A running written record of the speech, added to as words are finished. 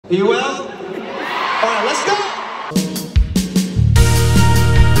You will? Alright, let's go!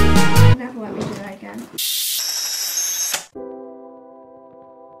 Never let me do that again.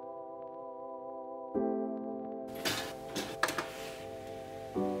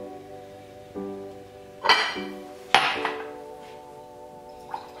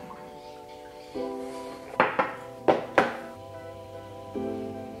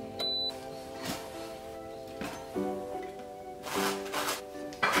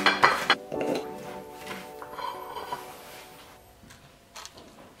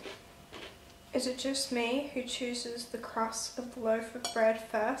 Is it just me who chooses the crust of the loaf of bread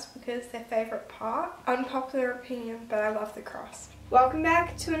first because it's their favourite part? Unpopular opinion, but I love the crust. Welcome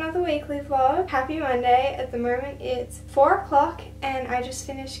back to another weekly vlog. Happy Monday. At the moment it's 4 o'clock and I just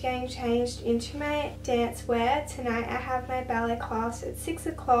finished getting changed into my dance wear. Tonight I have my ballet class at 6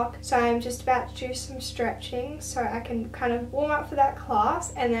 o'clock, so I'm just about to do some stretching so I can kind of warm up for that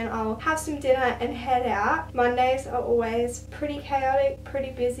class, and then I'll have some dinner and head out. Mondays are always pretty chaotic,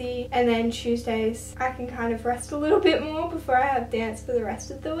 pretty busy, and then Tuesdays I can kind of rest a little bit more before I have dance for the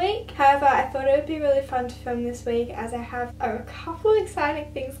rest of the week. However, I thought it would be really fun to film this week as I have a couple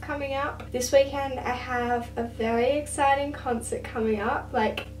exciting things coming up. This weekend I have a very exciting concert coming up,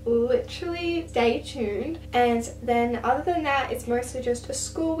 like literally stay tuned. And then other than that, it's mostly just a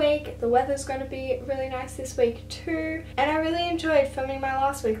school week. The weather's going to be really nice this week too, and I really enjoyed filming my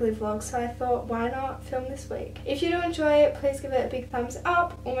last weekly vlog, so I thought why not film this week. If you do enjoy it, please give it a big thumbs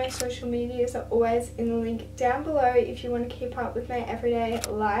up. All my social medias are always in the link down below if you want to keep up with my everyday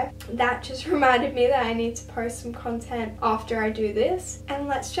life. That just reminded me that I need to post some content after I do this. And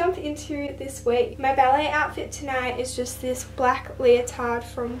let's jump into this week. My ballet outfit tonight is just this black leotard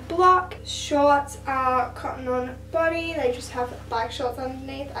from Block. Shorts are cotton on body, they just have bike shorts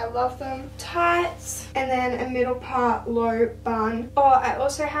underneath. I love them. Tights, and then a middle part low bun. Oh, I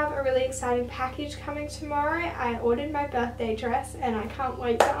also have a really exciting package coming tomorrow. I ordered my birthday dress and I can't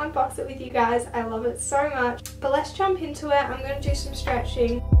wait to unbox it with you guys. I love it so much. But let's jump into it. I'm going to do some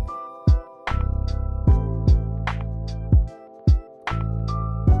stretching.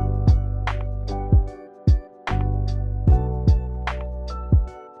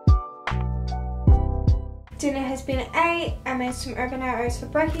 Dinner has been ate. I made some overnight oats for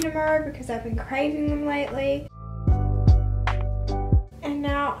brekkie tomorrow because I've been craving them lately. And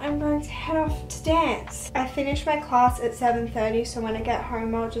now I'm going to head off to dance. I finished my class at 7:30, so when I get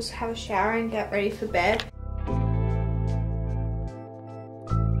home I'll just have a shower and get ready for bed.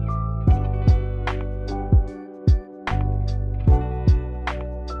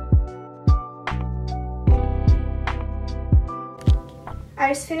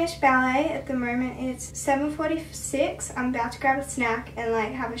 I just finished ballet. At the moment it's 7:46. I'm about to grab a snack and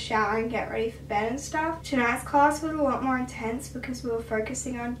like have a shower and get ready for bed and stuff. Tonight's class was a lot more intense because we were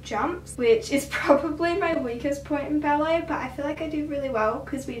focusing on jumps, which is probably my weakest point in ballet, but I feel like I did really well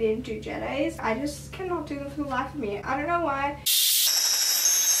because we didn't do jet A's. I just cannot do them for the life of me. I don't know why.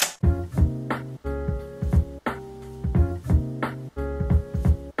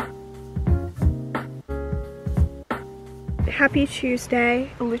 Happy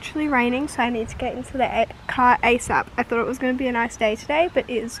Tuesday. Literally raining, so I need to get into the car ASAP. I thought it was going to be a nice day today, but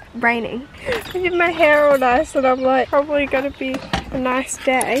it is raining. I did my hair all nice and I'm like, probably going to be a nice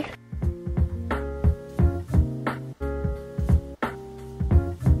day.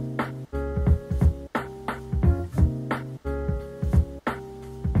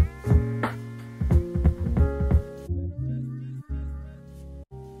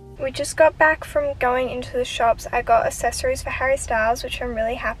 We just got back from going into the shops. I got accessories for Harry Styles, which I'm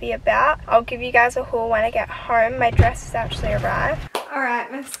really happy about. I'll give you guys a haul when I get home. My dress has actually arrived.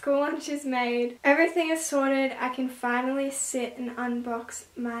 Alright, my school lunch is made. Everything is sorted. I can finally sit and unbox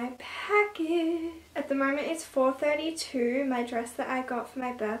my package. At the moment it's 4:32. My dress that I got for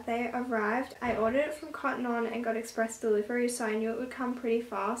my birthday arrived. I ordered it from Cotton On and got express delivery, so I knew it would come pretty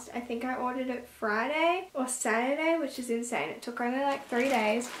fast. I think I ordered it Friday or Saturday, which is insane. It took only like 3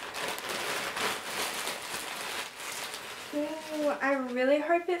 days. Ooh, I really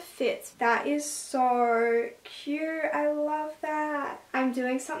hope it fits. That is so cute. I love that. I'm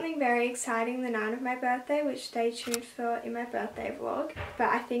doing something very exciting the night of my birthday, which stay tuned for in my birthday vlog.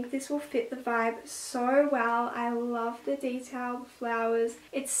 But I think this will fit the vibe so well. I love the detail, the flowers.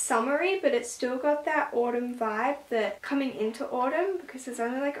 It's summery, but it's still got that autumn vibe that coming into autumn, because there's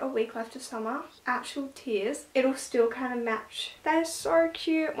only like a week left of summer. Actual tears. It'll still kind of match. That is so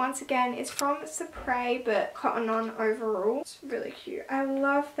cute. Once again, it's from Supre, but Cotton On overall. floral. It's really cute. I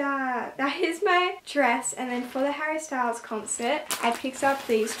love that. That is my dress. And then for the Harry Styles concert, I picked up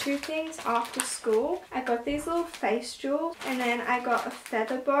these two things after school. I got these little face jewels, and then I got a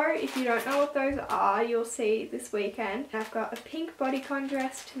feather bow. If you don't know what those are, you'll see this weekend. I've got a pink bodycon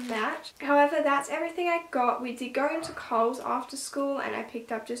dress to match. However, that's everything I got. We did go into Coles after school, and I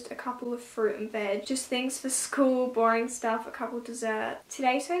picked up just a couple of fruit and veg, just things for school, boring stuff, a couple desserts.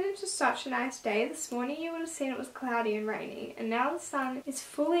 Today turned into such a nice day. This morning you would have seen it was cloudy and rainy, and now the sun is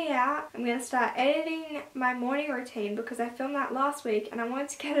fully out. I'm going to start editing my morning routine because I filmed that last week and I wanted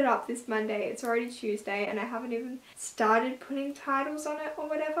to get it up this Monday. It's already Tuesday and I haven't even started putting titles on it or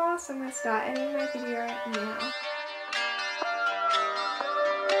whatever, so I'm going to start editing my video now.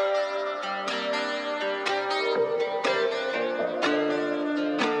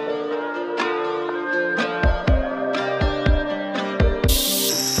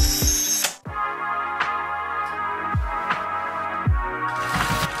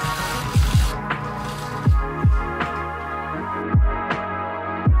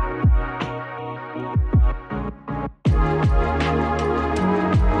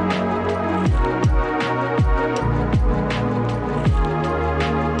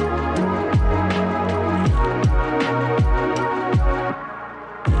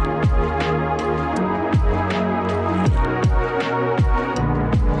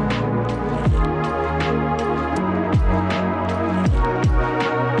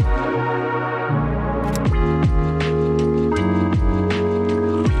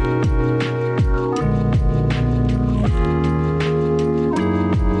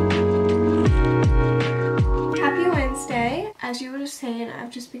 As you would have seen, I've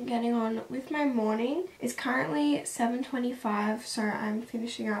just been getting on with my morning. It's currently 7:25, so I'm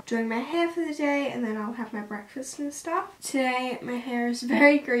finishing up doing my hair for the day and then I'll have my breakfast and stuff. Today my hair is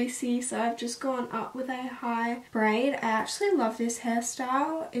very greasy, so I've just gone up with a high braid. I actually love this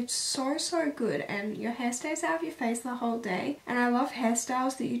hairstyle. It's so good, and your hair stays out of your face the whole day. And I love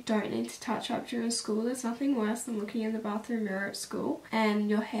hairstyles that you don't need to touch up during school. There's nothing worse than looking in the bathroom mirror at school and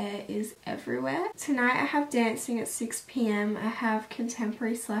your hair is everywhere. Tonight I have dancing at 6 p.m. I have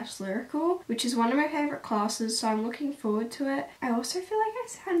contemporary / lyrical, which is one of my favourite classes, so I'm looking forward to it. I also feel like I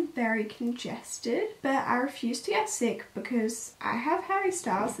sound very congested, but I refuse to get sick because I have Harry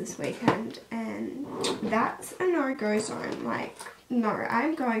Styles this weekend and that's a no-go zone. Like, no,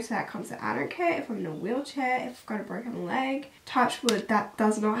 I'm going to that concert. I don't care if I'm in a wheelchair, if I've got a broken leg. Touch wood, that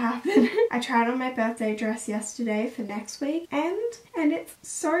does not happen. I tried on my birthday dress yesterday for next week and it's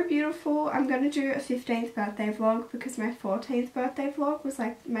so beautiful. I'm going to do a 15th birthday vlog because my 14th birthday vlog was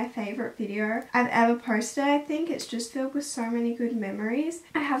like my favourite video I've ever posted, I think. It's just filled with so many good memories.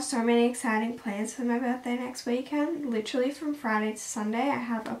 I have so many exciting plans for my birthday next weekend. Literally from Friday to Sunday I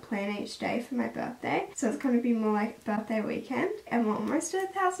have a plan each day for my birthday. So it's going to be more like a birthday weekend. And we're almost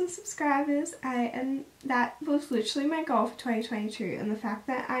at 1,000 subscribers and that was literally my goal for 2022, and the fact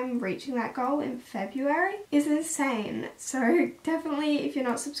that I'm reaching that goal in February is insane. So definitely, if you're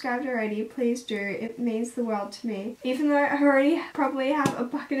not subscribed already, please do. It means the world to me. Even though I already probably have a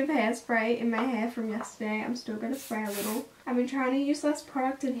bucket of hairspray in my hair from yesterday, I'm still going to spray a little. I've been trying to use less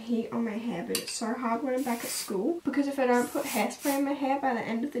product and heat on my hair, but it's so hard when I'm back at school because if I don't put hairspray in my hair by the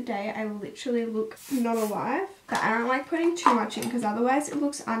end of the day, I literally look not alive. But I don't like putting too much in because otherwise it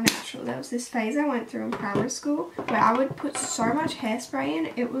looks unnatural. There was this phase I went through in primary school where I would put so much hairspray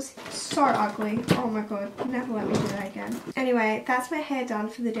in, it was so ugly. Oh my god, never let me do that again. Anyway, that's my hair done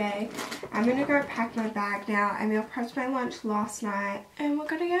for the day. I'm gonna go pack my bag now. I meal prepped my lunch last night and we're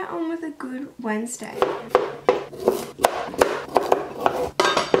gonna get on with a good Wednesday.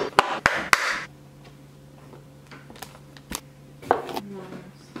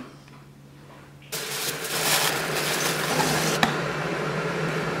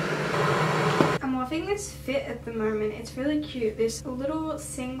 This fit at the moment, it's really cute. This little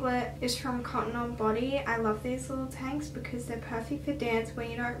singlet is from Cotton On Body. I love these little tanks because they're perfect for dance where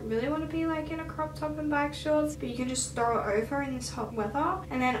you don't really want to be like in a crop top and bike shorts, but you can just throw it over in this hot weather.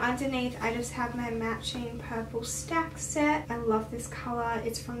 And then underneath I just have my matching purple stack set. I love this color.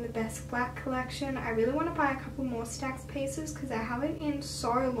 It's from the Best Black collection. I really want to buy a couple more stacks pieces because I haven't in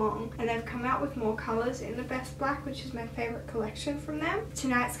so long, and they've come out with more colors in the Best Black, which is my favorite collection from them.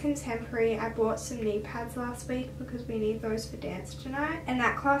 Tonight's contemporary, I bought some knee pads last week because we need those for dance tonight, and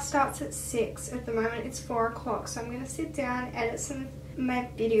that class starts at 6. At the moment it's 4 o'clock, so I'm going to sit down, edit some of my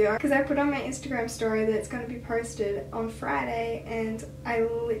video because I put on my Instagram story that it's going to be posted on Friday and I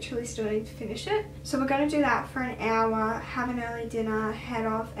literally still need to finish it. So we're going to do that for an hour, have an early dinner, head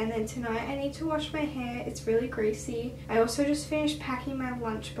off, and then tonight I need to wash my hair. It's really greasy. I also just finished packing my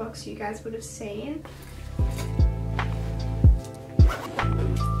lunchbox, you guys would have seen.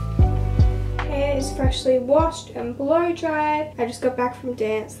 Hair is freshly washed and blow dried. I just got back from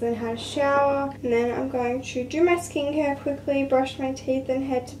dance, then had a shower, and then I'm going to do my skincare quickly, brush my teeth and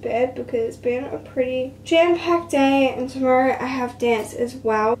head to bed because it's been a pretty jam-packed day and tomorrow I have dance as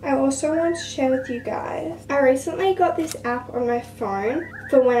well. I also want to share with you guys, I recently got this app on my phone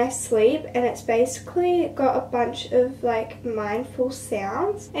for when I sleep, and it's basically got a bunch of like mindful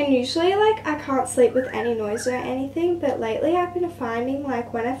sounds, and usually like I can't sleep with any noise or anything, but lately I've been finding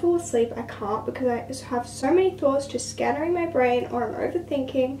like when I fall asleep I can't because I just have so many thoughts just scattering my brain or I'm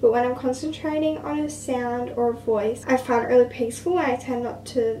overthinking. But when I'm concentrating on a sound or a voice, I find it really peaceful and I tend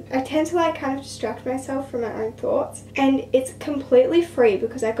to like kind of distract myself from my own thoughts. And it's completely free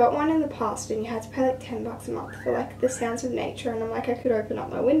because I got one in the past and you had to pay like 10 bucks a month for like the sounds of nature, and I'm like, I could open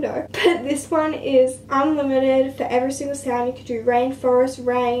up my window. But this one is unlimited for every single sound. You could do rainforest,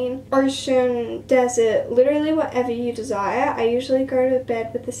 rain, ocean, desert, literally whatever you desire. I usually go to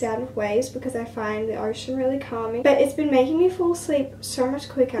bed with the sound of waves because I find the ocean really calming, but it's been making me fall asleep so much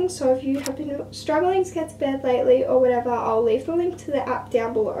quicker. So if you have been struggling to get to bed lately or whatever, I'll leave the link to the app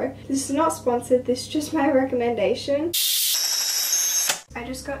down below. This is not sponsored, this is just my recommendation. I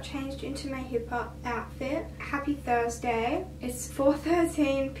just got changed into my hip hop outfit. Happy Thursday. It's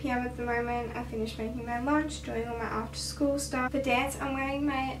 4:13 p.m. at the moment. I finished making my lunch, doing all my after school stuff. For dance, I'm wearing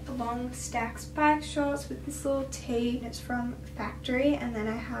my long Stacks bike shorts with this little tee. It's from Factory, and then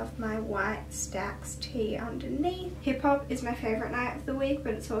I have my white Stacks tee underneath. Hip hop is my favorite night of the week,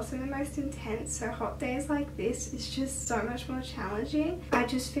 but it's also the most intense, so hot days like this is just so much more challenging. I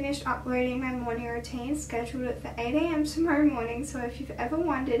just finished uploading my morning routine, scheduled it for 8 a.m. tomorrow morning, so if you've ever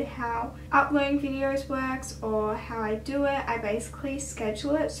wondered how uploading videos works or how I do it, I basically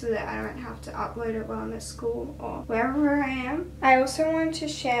schedule it so that I don't have to upload it while I'm at school or wherever I am. I also wanted to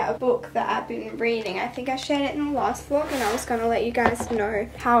share a book that I've been reading. I think I shared it in the last vlog and I was going to let you guys know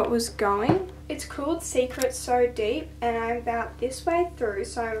how it was going. It's called Secrets So Deep and I'm about this way through,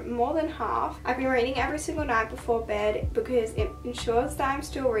 so more than half. I've been reading every single night before bed because it ensures that I'm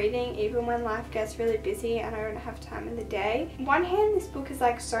still reading even when life gets really busy and I don't have time in the day. On one hand, this book is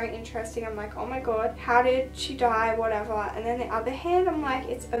like so interesting. I'm like, oh my god, how did she die, whatever. And then the other hand, I'm like,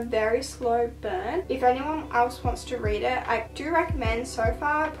 it's a very slow burn. If anyone else wants to read it, I do recommend. So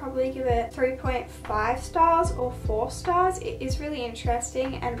far I'd probably give it 3.5 stars or 4 stars. It is really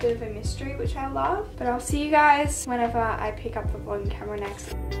interesting and a bit of a mystery, which I love. But I'll see you guys whenever I pick up the vlogging camera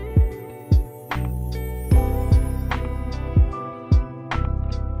next.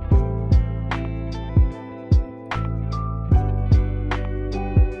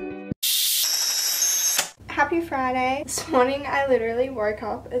 Happy Friday. This morning I literally woke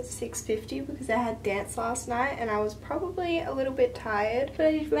up at 6:50 because I had dance last night and I was probably a little bit tired, but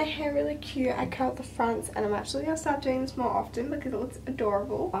I did my hair really cute. I curled the fronts and I'm actually going to start doing this more often because it looks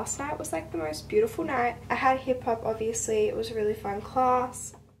adorable. Last night was like the most beautiful night. I had hip hop, obviously. It was a really fun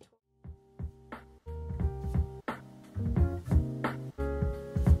class.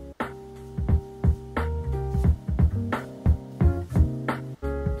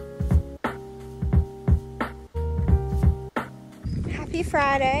 Happy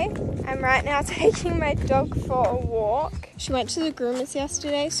Friday. I'm right now taking my dog for a walk. She went to the groomers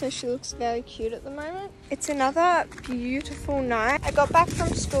yesterday, so she looks very cute at the moment. It's another beautiful night. I got back from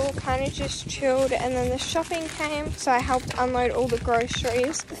school, kind of just chilled, and then the shopping came, so I helped unload all the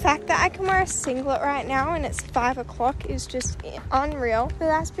groceries. The fact that I can wear a singlet right now and it's 5 o'clock is just unreal. But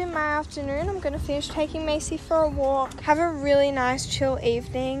that's been my afternoon. I'm going to finish taking Macy for a walk, have a really nice chill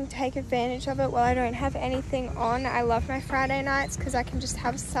evening, take advantage of it while I don't have anything on. I love my Friday nights because I can just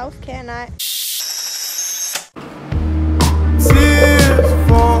have a self-care night. Tears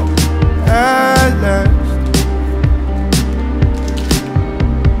fall at last.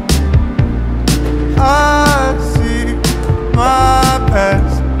 I see my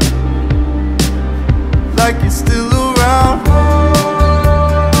past like it's still around,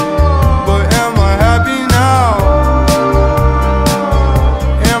 but am I happy now?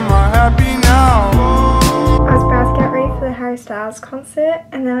 Am I happy now? I was about to get ready for the Harry Styles concert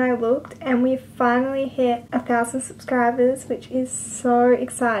and then I looked and we finally hit 1,000 subscribers, which is so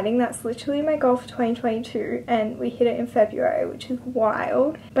exciting. That's literally my goal for 2022 and we hit it in February, which is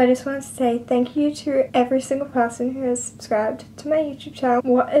wild. But I just wanted to say thank you to every single person who has subscribed to my YouTube channel.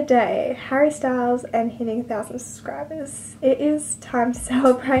 What a day. Harry Styles and hitting 1,000 subscribers. It is time to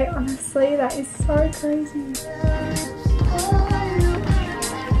celebrate, honestly. That is so crazy.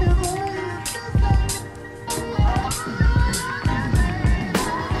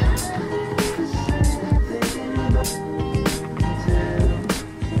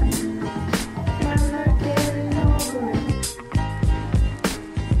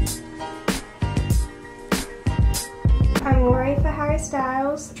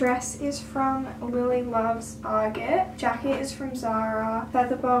 Dress is from Lily Loves Arget. Jacket is from Zara.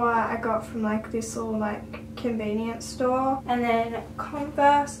 Feather boa I got from like this little like convenience store. And then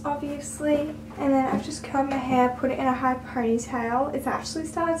Converse obviously. And then I've just curled my hair, put it in a high ponytail. It's actually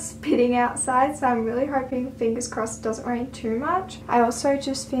started spitting outside, so I'm really hoping, fingers crossed, it doesn't rain too much. I also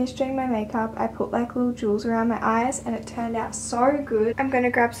just finished doing my makeup. I put like little jewels around my eyes and it turned out so good. I'm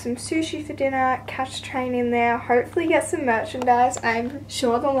gonna grab some sushi for dinner, catch a train in there, hopefully get some merchandise. I'm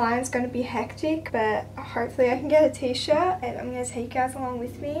sure the line's gonna be hectic, but hopefully I can get a t-shirt and I'm gonna take you guys along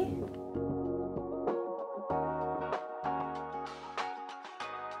with me.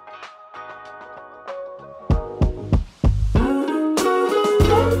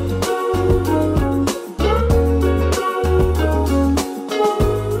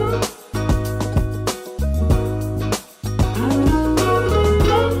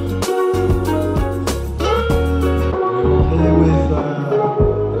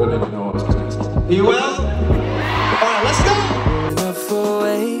 Are you well? Alright, let's go! Been up for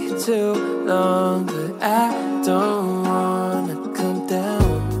way too long, but I don't wanna come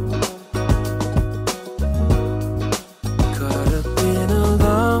down. Caught up in a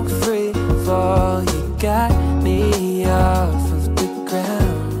long free fall, you got me off of the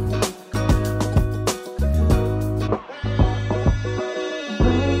ground.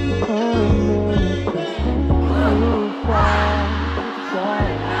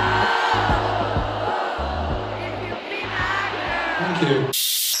 Thank you.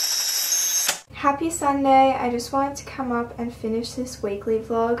 Happy Sunday. I just wanted to come up and finish this weekly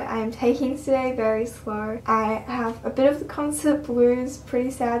vlog. I am taking today very slow. I have a bit of the concert blues. Pretty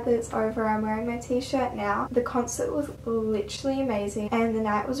sad that it's over. I'm wearing my t-shirt now. The concert was literally amazing and the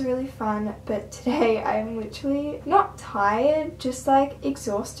night was really fun, but today I'm literally not tired, just like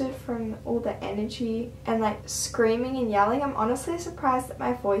exhausted from all the energy and like screaming and yelling. I'm honestly surprised that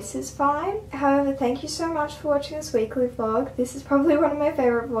my voice is fine. However, thank you so much for watching this weekly vlog. This is probably one of my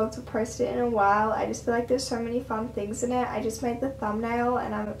favorite vlogs. I've posted it in a while. I just feel like there's so many fun things in it. I just made the thumbnail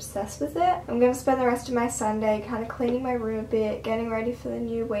and I'm obsessed with it. I'm going to spend the rest of my Sunday kind of cleaning my room a bit, getting ready for the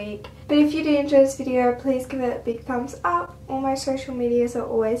new week. But if you did enjoy this video, please give it a big thumbs up. All my social medias are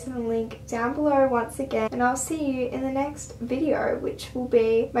always in the link down below once again. And I'll see you in the next video, which will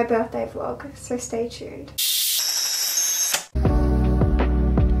be my birthday vlog. So stay tuned.